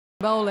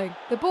Bowling.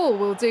 The ball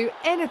will do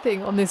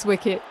anything on this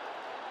wicket.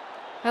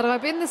 Had I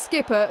been the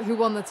skipper who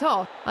won the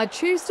toss, I'd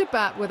choose to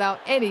bat without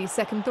any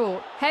second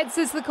thought. Heads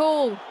is the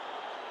call.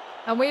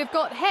 And we have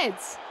got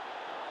heads.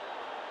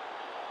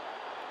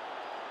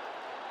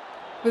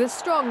 With a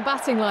strong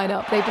batting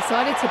lineup, they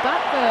decided to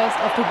bat first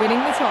after winning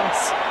the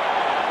toss.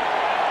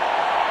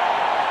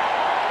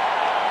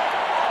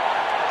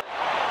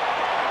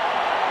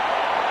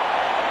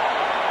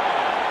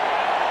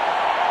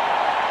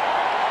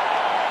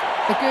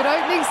 A good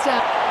opening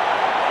start.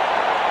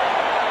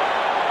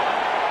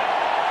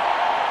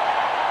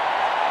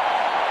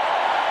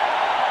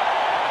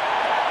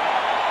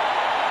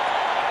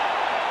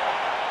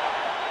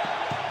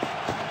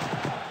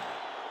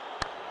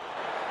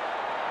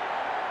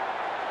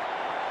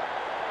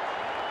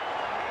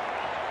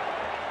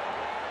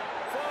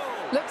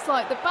 Looks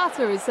like the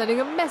batter is sending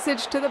a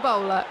message to the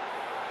bowler.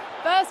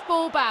 First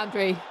ball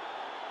boundary.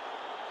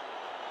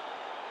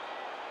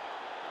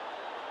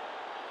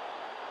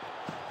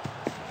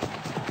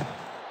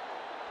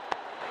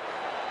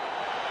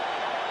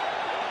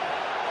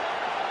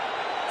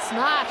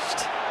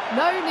 Smashed.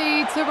 No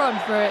need to run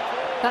for it.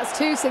 That's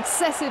 2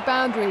 successive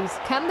boundaries.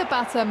 Can the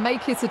batter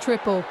make it a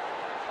triple?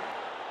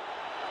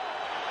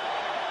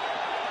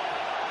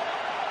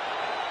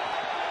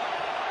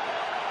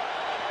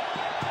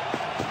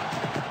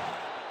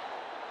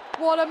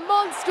 What a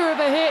monster of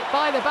a hit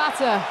by the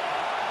batter.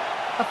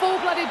 A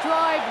full-blooded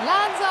drive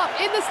lands up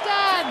in the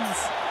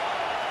stands.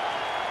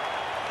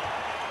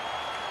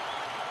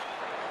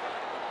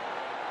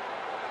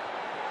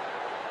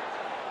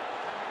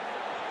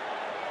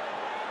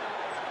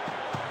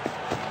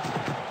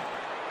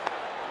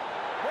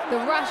 The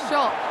rash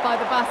shot by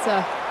the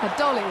batter, a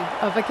dolly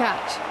of a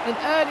catch. An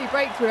early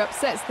breakthrough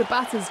upsets the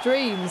batter's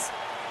dreams.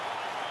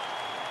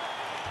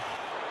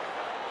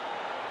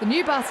 The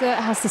new batter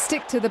has to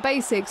stick to the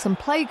basics and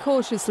play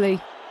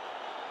cautiously.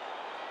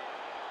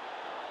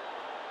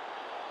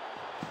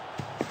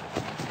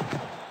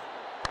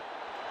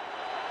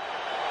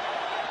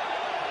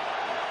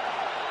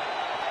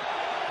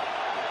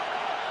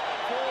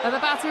 And the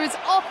batter is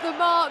off the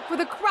mark with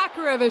a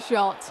cracker of a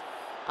shot.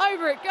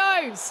 Over it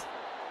goes.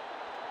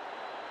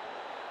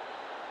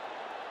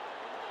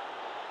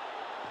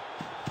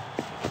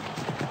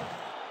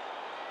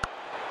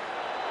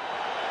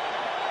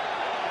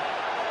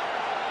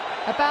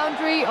 A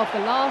boundary off the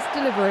last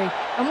delivery.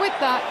 And with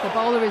that, the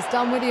bowler is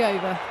done with the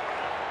over.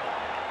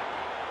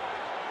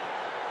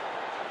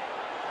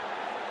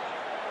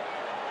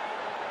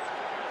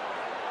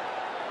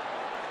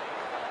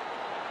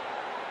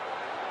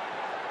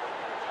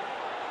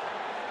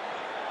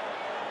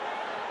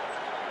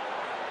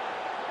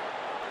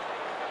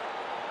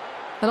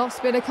 An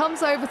off-spinner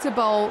comes over to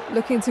bowl,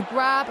 looking to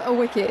grab a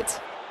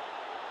wicket.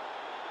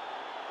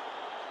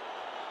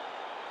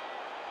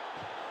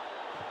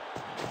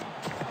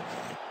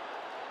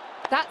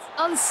 That's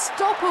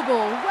unstoppable,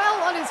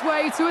 well on its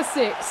way to a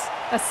 6.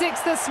 A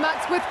 6 that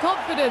smacks with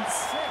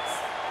confidence.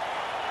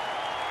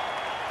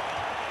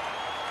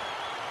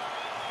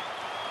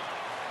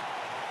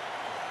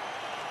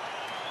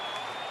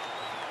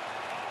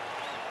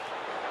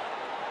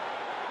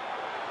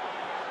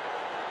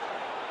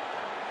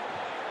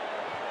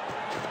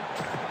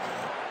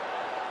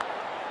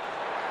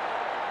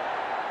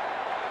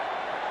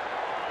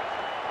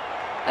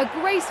 A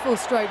graceful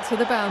stroke to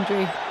the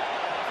boundary.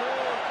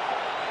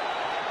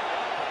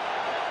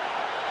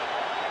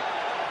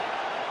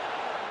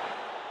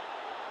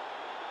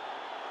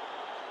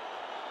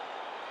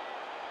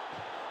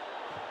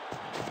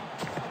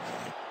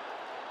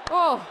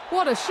 Oh,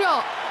 what a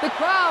shot. The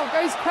crowd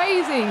goes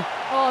crazy.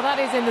 Oh, that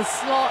is in the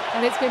slot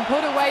and it's been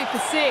put away for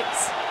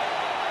 6.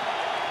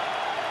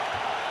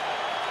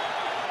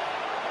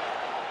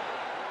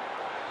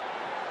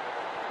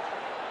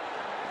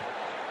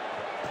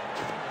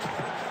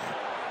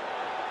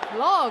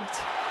 Logged.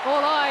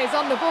 All eyes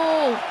on the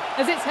ball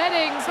as it's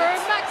heading for a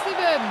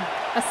maximum.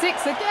 A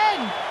 6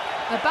 again.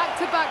 A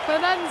back-to-back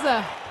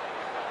bonanza.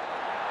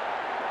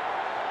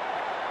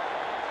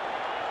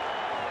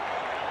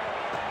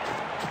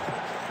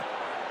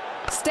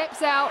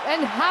 Steps out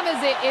and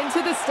hammers it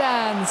into the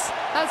stands.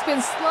 That's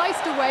been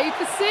sliced away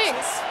for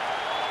 6.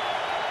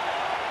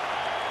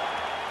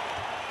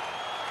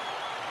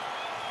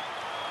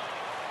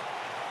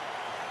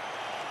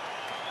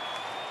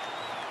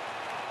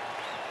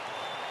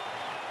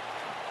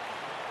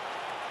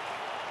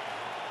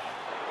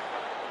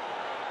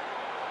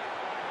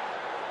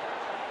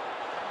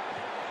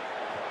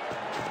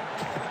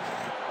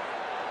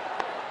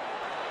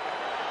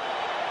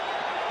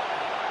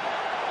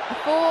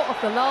 Four off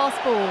the last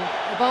ball.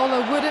 The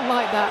bowler wouldn't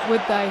like that,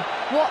 would they?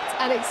 What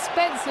an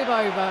expensive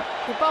over.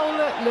 The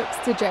bowler looks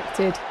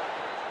dejected.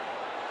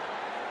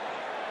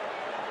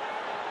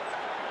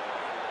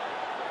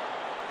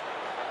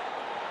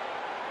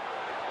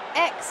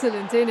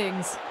 Excellent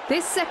innings.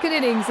 This second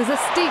innings is a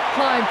steep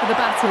climb for the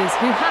batters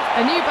who have...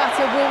 A new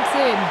batter walks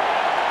in.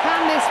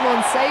 Can this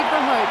one save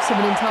the hopes of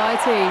an entire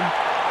team?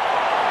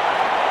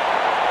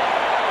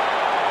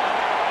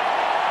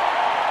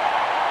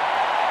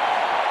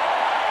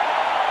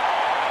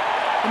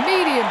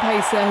 medium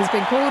pacer has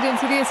been called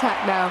into the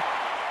attack now.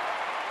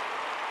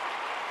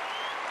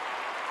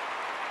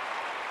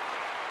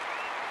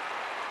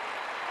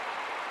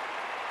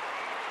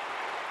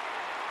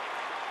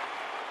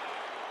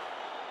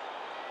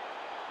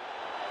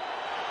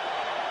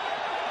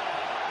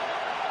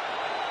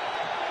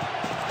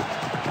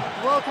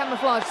 Well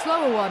camouflaged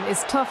slower one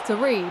is tough to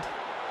read.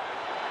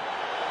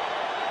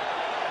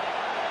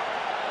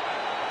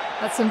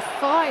 That's some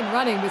fine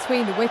running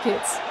between the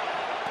wickets.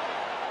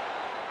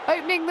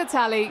 Opening the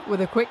tally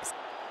with a quick...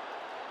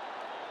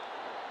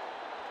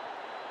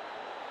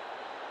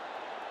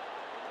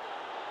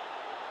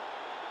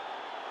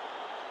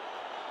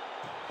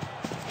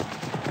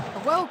 A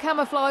well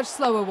camouflaged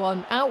slower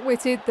one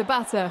outwitted the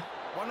batter.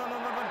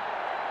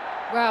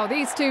 Wow,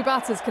 these two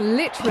batters can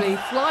literally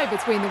fly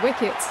between the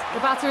wickets. The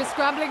batter is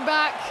scrambling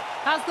back.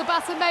 Has the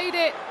batter made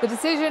it? The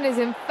decision is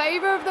in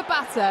favour of the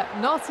batter,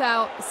 not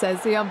out,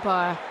 says the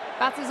umpire.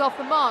 Batter's off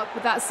the mark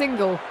with that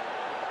single.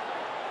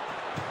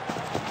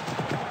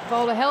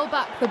 Bowler held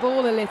back the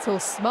ball a little.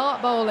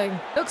 Smart bowling.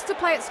 Looks to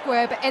play it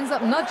square but ends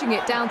up nudging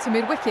it down to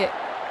mid-wicket.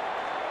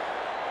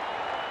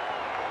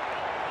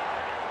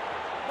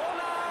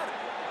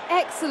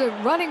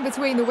 Excellent running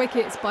between the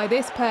wickets by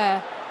this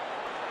pair.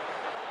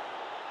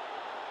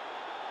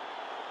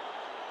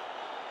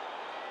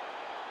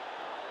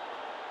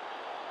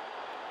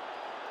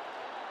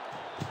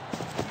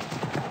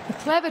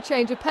 Clever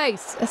change of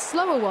pace. A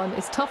slower one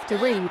is tough to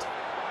read.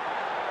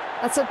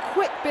 That's a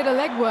quick bit of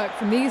leg work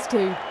from these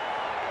two.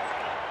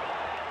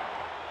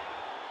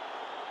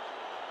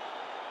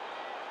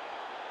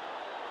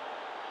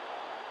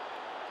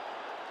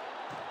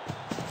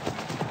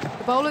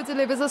 The bowler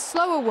delivers a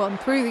slower one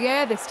through the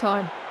air this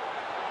time.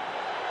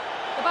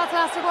 The batter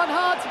has to run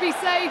hard to be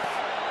safe.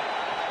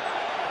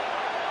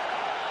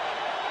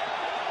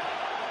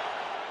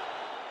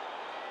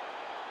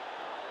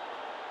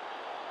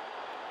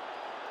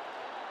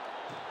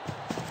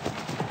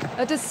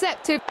 A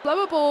deceptive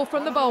lower ball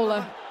from the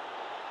bowler.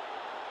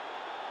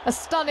 A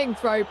stunning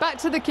throw back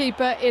to the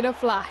keeper in a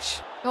flash.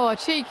 Oh, a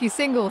cheeky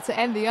single to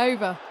end the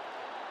over.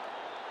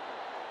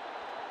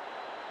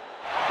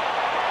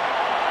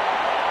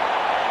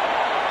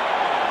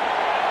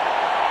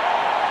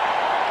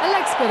 A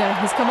leg spinner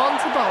has come on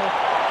to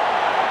bowl.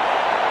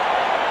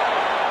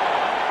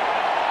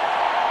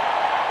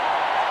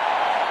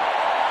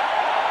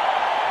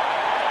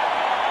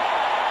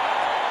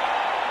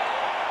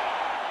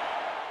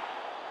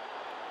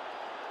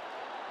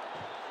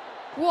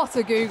 What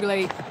a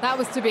googly. That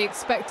was to be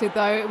expected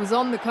though, it was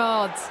on the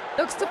cards.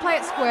 Looks to play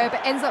it square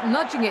but ends up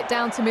nudging it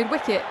down to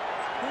mid-wicket.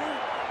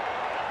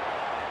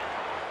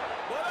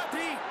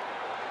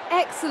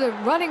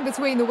 Excellent running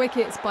between the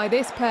wickets by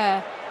this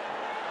pair.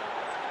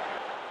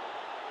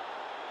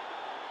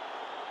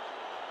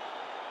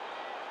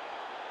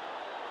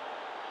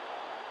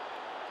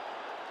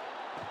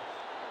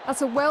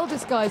 That's a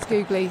well-disguised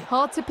googly,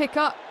 hard to pick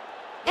up.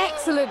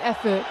 Excellent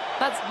effort.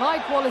 That's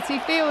high-quality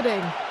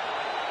fielding.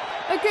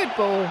 A good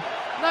ball.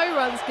 No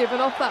runs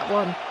given off that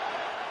one.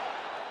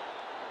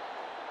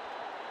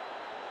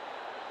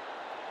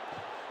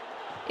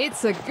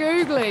 It's a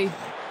googly.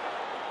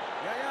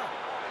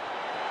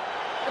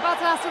 The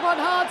batter has to run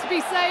hard to be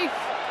safe.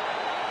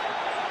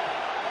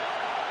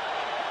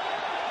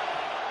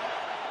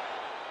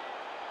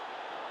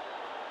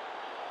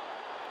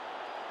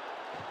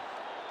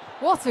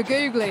 What a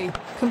googly.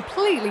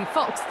 Completely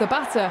foxed the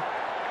batter.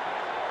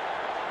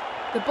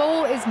 The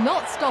ball is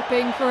not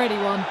stopping for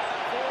anyone.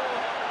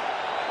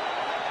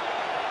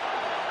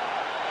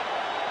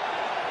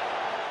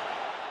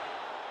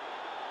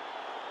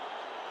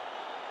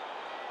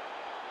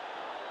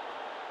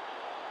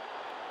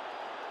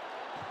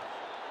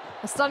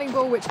 A stunning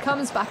ball which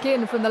comes back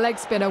in from the leg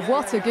spinner.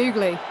 What a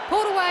googly.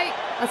 Pulled away.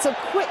 That's a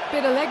quick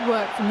bit of leg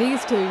work from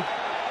these two.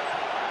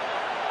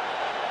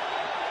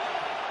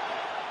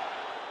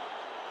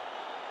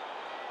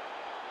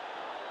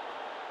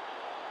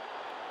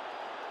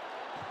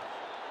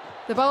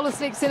 The bowler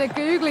sneaks in a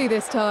googly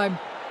this time.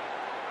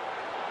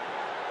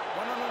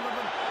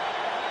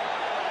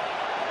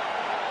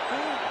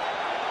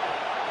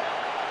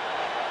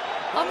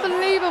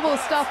 Unbelievable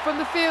stuff from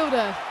the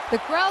fielder. The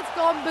crowd's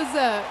gone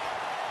berserk.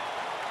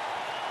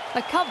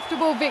 A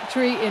comfortable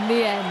victory in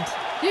the end.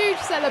 Huge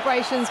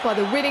celebrations by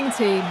the winning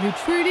team who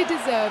truly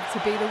deserved to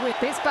be the winner.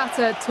 This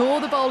batter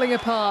tore the bowling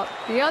apart,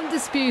 the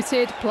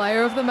undisputed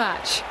player of the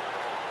match.